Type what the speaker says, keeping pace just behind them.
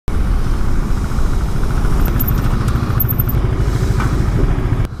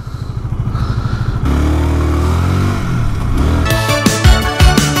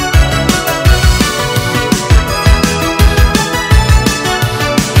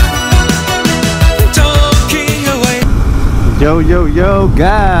Yo, yo, yo,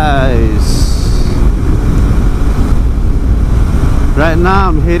 guys! Right now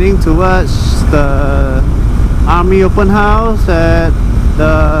I'm heading towards the Army Open House at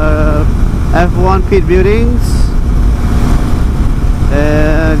the F1 pit buildings.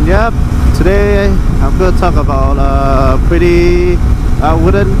 And yep, today I'm going to talk about a pretty, I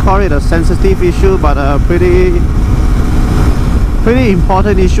wouldn't call it a sensitive issue, but a pretty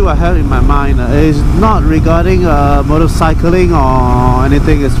important issue I have in my mind. It's not regarding motorcycling or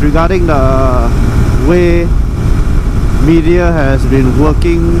anything. It's regarding the way media has been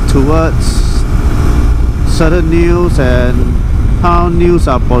working towards certain news and how news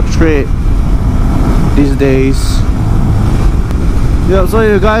are portrayed these days. Yeah, so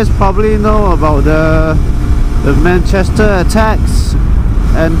you guys probably know about the Manchester attacks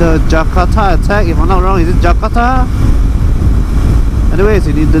and the Jakarta attack. If I'm not wrong, is it Jakarta? Anyways,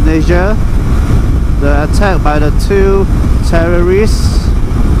 in Indonesia, the attack by the two terrorists.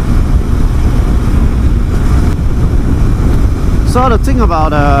 So the thing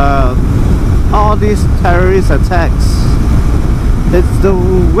about all these terrorist attacks, it's the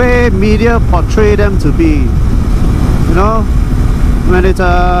way media portray them to be. You know, when it's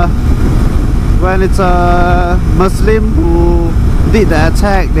a Muslim who did the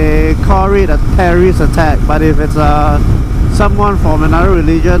attack, they call it a terrorist attack. But if it's someone from another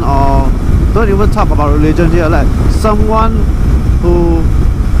religion, or don't even talk about religion here, like someone who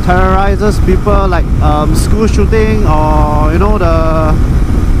terrorizes people, like school shooting, or you know,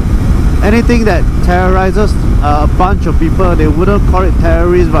 anything that terrorizes a bunch of people, they wouldn't call it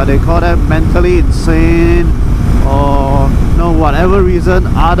terrorists, but they call them mentally insane, or you know, whatever reason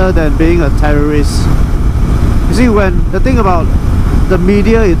other than being a terrorist. You see, when the thing about the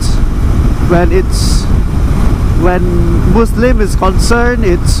media, it's when Muslim is concerned,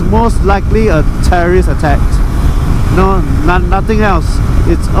 it's most likely a terrorist attack. No, nothing else.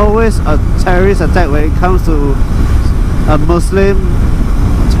 It's always a terrorist attack when it comes to a Muslim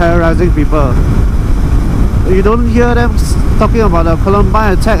terrorizing people. You don't hear them talking about the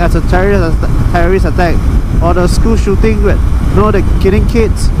Columbine attack as a terrorist attack, or the school shooting with they're killing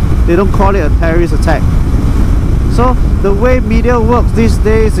kids. They don't call it a terrorist attack. So the way media works these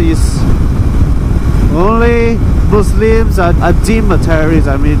days is only Muslims are deemed a terrorist.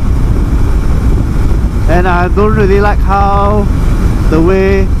 I mean, and I don't really like how the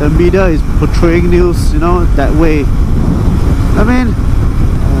way the media is portraying news, you know, that way. I mean,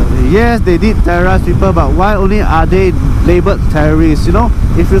 yes, they did terrorize people, but why only are they labeled terrorists? You know,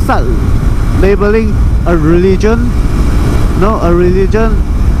 if you start labeling a religion,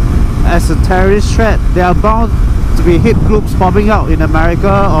 as a terrorist threat, there are bound to be hate groups popping out in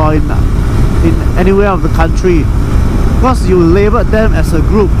America or in anywhere of the country, because you labeled them as a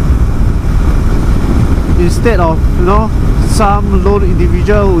group instead of, you know, some lone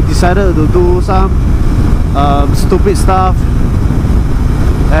individual who decided to do some stupid stuff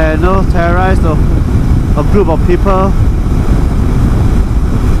and, you know, terrorize a group of people.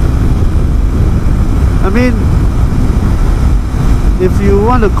 I mean, if you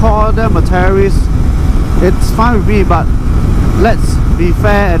want to call them a terrorist, it's fine with me, but let's be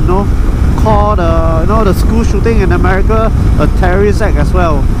fair and call the school shooting in America a terrorist act as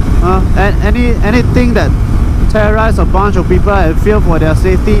well. And anything that terrorize a bunch of people and fear for their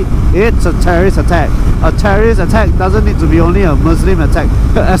safety, it's a terrorist attack. A terrorist attack doesn't need to be only a Muslim attack.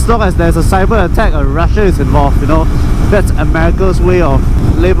 As long as there's a cyber attack and Russia is involved, you know, that's America's way of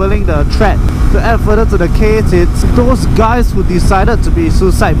labeling the threat. To add further to the case, it's those guys who decided to be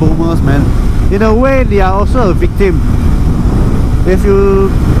suicide bombers, man. In a way, they are also a victim. If you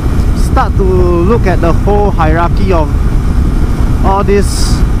start to look at the whole hierarchy of all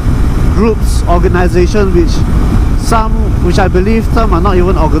these groups, organizations, which I believe some are not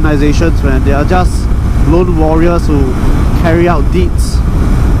even organizations, man. They are just lone warriors who carry out deeds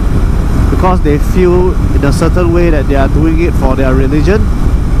because they feel in a certain way that they are doing it for their religion.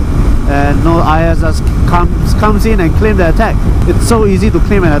 And no ISS comes in and claim the attack. It's so easy to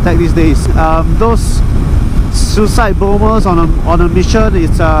claim an attack these days. Those suicide bombers on a mission,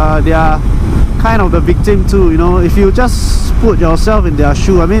 they are kind of the victim too. You know, if you just put yourself in their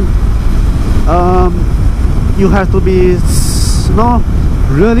shoe, I mean, you have to be, you know,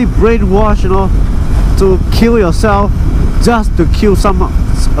 really brainwashed, you know, to kill yourself just to kill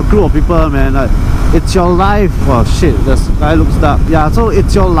a group of people, man. Like, it's your life. Oh shit, this guy looks dark. Yeah, so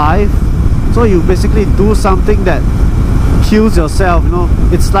it's your life, so you basically do something that kills yourself, you know.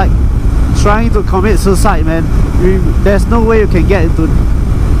 It's like trying to commit suicide, man. There's no way you can get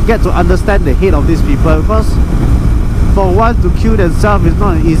to understand the hate of these people, because for one to kill themselves is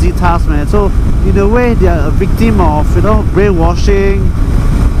not an easy task, man. So in a way they are a victim of, you know, brainwashing,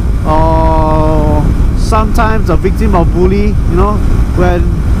 or sometimes a victim of bully. You know, when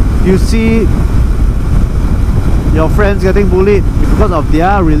you see your friends getting bullied because of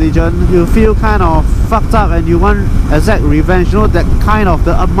their religion, you feel kind of fucked up and you want exact revenge. You know, that kind of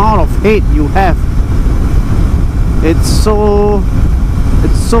the amount of hate you have, it's so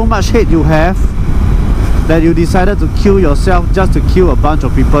much hate you have that you decided to kill yourself just to kill a bunch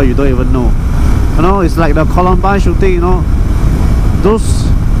of people you don't even know. You know, it's like the Columbine shooting. You know, those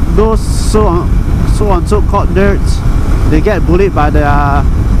so-called nerds, they get bullied by their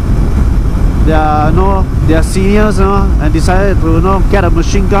seniors, you know, and decided to, you know, get a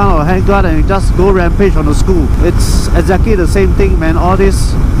machine gun or handgun and just go rampage on the school. It's exactly the same thing, man. All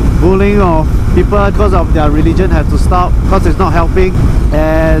this bullying of people because of their religion has to stop, because it's not helping.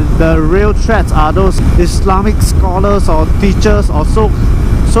 And the real threats are those Islamic scholars or teachers or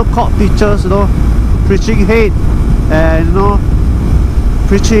so-called teachers, you know, preaching hate and, you know,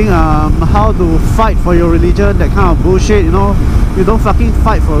 preaching how to fight for your religion, that kind of bullshit. You know, you don't fucking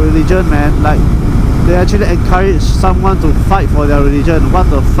fight for religion, man. Like, they actually encourage someone to fight for their religion. What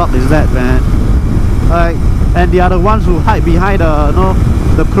the fuck is that, man? Like, and they are the ones who hide behind the, you know,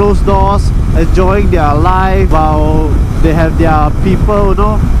 the closed doors, enjoying their life while they have their people, you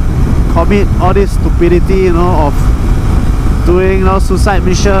know, commit all this stupidity, you know, of doing, you know, suicide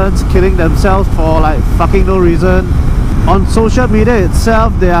missions, killing themselves for like fucking no reason. On social media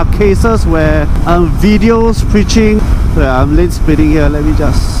itself, there are cases where videos preaching. I'm lane splitting here. Let me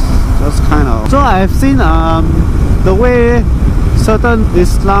just kind of. So I've seen the way certain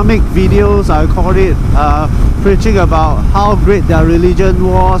Islamic videos, I call it, preaching about how great their religion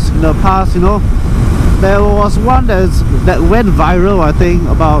was in the past. You know, there was one that went viral, I think,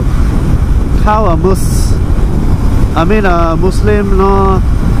 about how a Muslim, you know,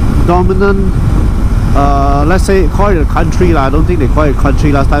 dominant, let's say, call it a country. I don't think they call it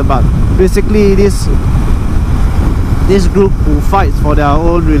country last time, but basically this group who fights for their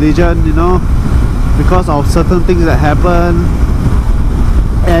own religion, you know, because of certain things that happen,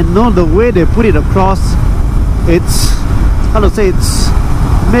 and you know, the way they put it across, it's, how to say, it's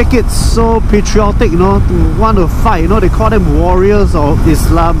make it so patriotic, you know, to want to fight. You know, they call them warriors of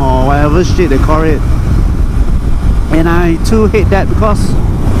Islam or whatever shit they call it, and I too hate that, because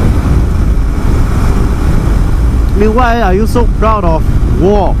I mean, why are you so proud of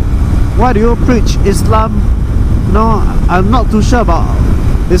war? Why do you preach Islam? No, I'm not too sure about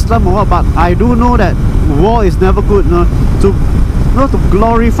Islam or what, but I do know that war is never good. You know, to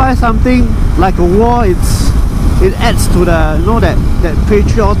glorify something like a war, it adds to the, you know, that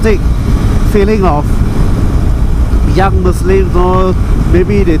patriotic feeling of young Muslims. You know,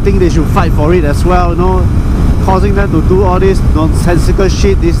 maybe they think they should fight for it as well. You know, causing them to do all this nonsensical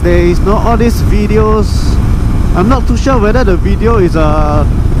shit these days. You know, all these videos. I'm not too sure whether the video is a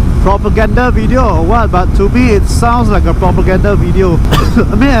propaganda video or what, but to me it sounds like a propaganda video.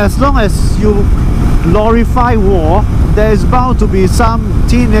 I mean, as long as you glorify war, there is bound to be some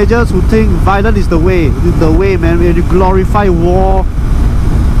teenagers who think violence is the way, man. When you glorify war,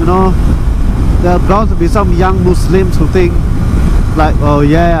 you know, there are bound to be some young Muslims who think like, oh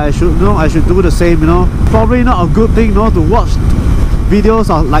yeah, I should do the same, you know. Probably not a good thing, you know, to watch videos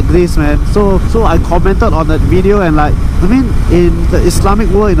like this, man. So I commented on that video, and like, I mean, in the Islamic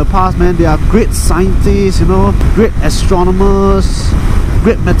world in the past, man, there are great scientists, you know, great astronomers,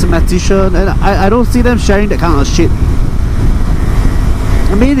 great mathematicians, and I don't see them sharing that kind of shit.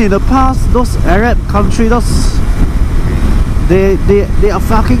 I mean, in the past, those Arab countries, they are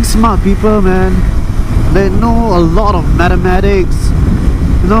fucking smart people, man. They know a lot of mathematics,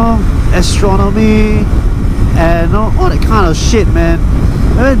 you know, astronomy, and you know, all that kind of shit, man.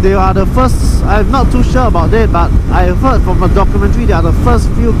 I mean, they are the first, I'm not too sure about that, but I've heard from a documentary they are the first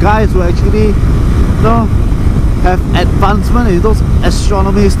few guys who actually, you know, have advancement in those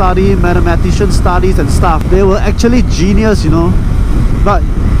astronomy studies, mathematician studies and stuff. They were actually genius, you know. But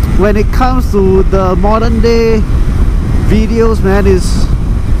when it comes to the modern day videos, man,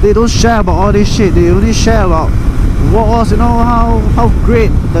 they don't share about all this shit. They only share about wars, you know, how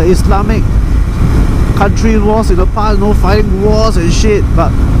great the Islamic country was in the past, you know, fighting wars and shit. But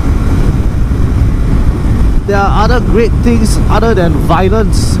there are other great things other than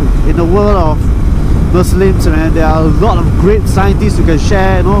violence in the world of Muslims, man. There are a lot of great scientists you can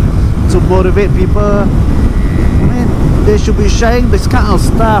share, you know, to motivate people. I mean, they should be sharing this kind of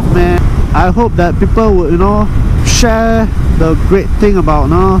stuff, man. I hope that people would, you know, share the great thing about,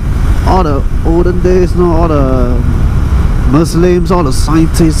 you know, all the olden days, you know, all the Muslims, all the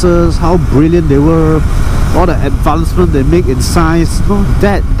scientists, how brilliant they were, all the advancement they make in science. No,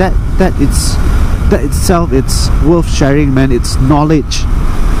 that itself, it's worth sharing, man. It's knowledge.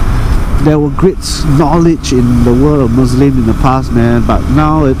 There were great knowledge in the world of Muslim in the past, man, but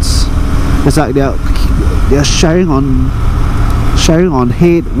now it's like they're sharing on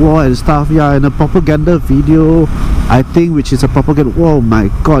hate, war and stuff. Yeah, in a propaganda video, I think, which is a propaganda. Oh my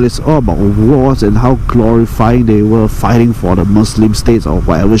god, it's all about wars and how glorifying they were fighting for the Muslim states or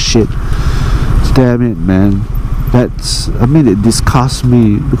whatever shit. Damn it, man. I mean, it disgusts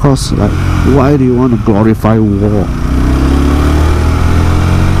me, because like, why do you want to glorify war?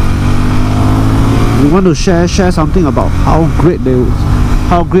 We want to share something about how great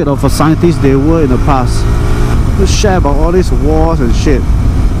of a scientist they were in the past. To share about all these wars and shit,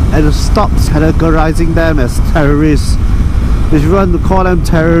 and to stop categorizing them as terrorists. If you want to call them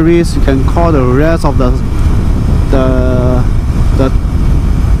terrorists, you can call the rest of the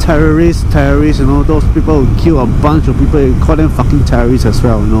terrorists, you know, those people who kill a bunch of people, you call them fucking terrorists as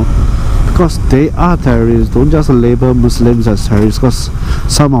well, you know, because they are terrorists. Don't just label Muslims as terrorists, because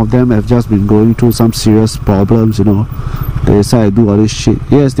some of them have just been going through some serious problems, you know. They decide to do all this shit.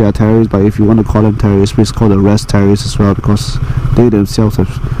 Yes, they are terrorists, but if you want to call them terrorists, please call the rest terrorists as well, because they themselves have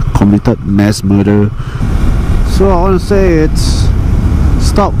committed mass murder. So I want to say it's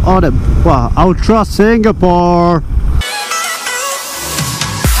stop all that. Wow, Ultra Singapore.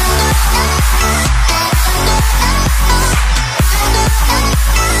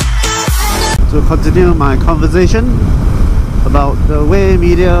 To continue my conversation about the way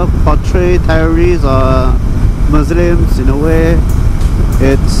media portray terrorists or Muslims, in a way,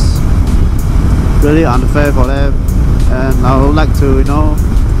 it's really unfair for them, and I would like to, you know,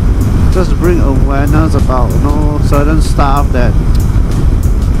 just bring awareness about, you know, certain stuff that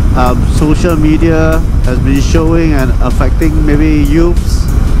social media has been showing and affecting maybe youths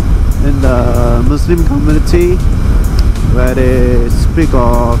in the Muslim community, where they speak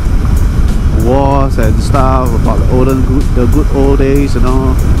of wars and stuff, about the good old days, you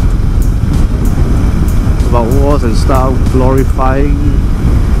know, about wars and stuff, glorifying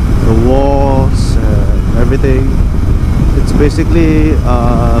the wars and everything. It's basically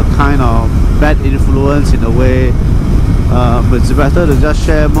a kind of bad influence in a way. It's better to just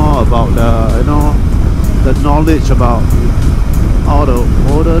share more about the, you know, the knowledge about all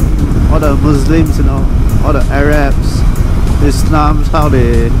the Muslims, you know, all the Arabs, Islams, how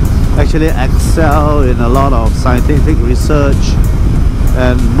they actually excel in a lot of scientific research,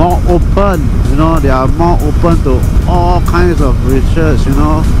 and more open, you know, they are more open to all kinds of research, you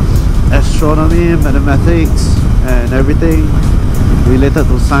know, astronomy, mathematics and everything related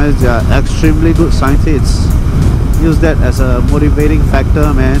to science. They are extremely good scientists. Use that as a motivating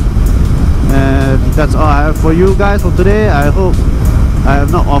factor, man. And that's all I have for you guys for today. I hope I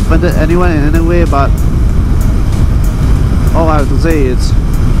have not offended anyone in any way, but all I have to say is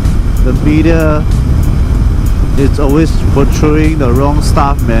the media, it's always portraying the wrong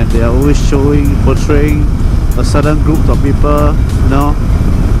stuff, man. They are always portraying a certain group of people, you know,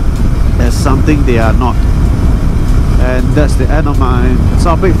 as something they are not. And that's the end of my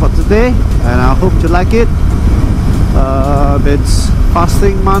topic for today, and I hope you like it. It's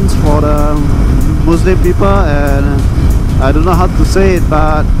fasting months for the Muslim people, and I don't know how to say it,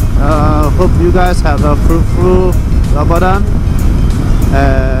 but hope you guys have a fruitful Ramadan.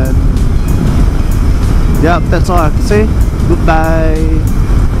 And yeah, that's all I have to say. Goodbye.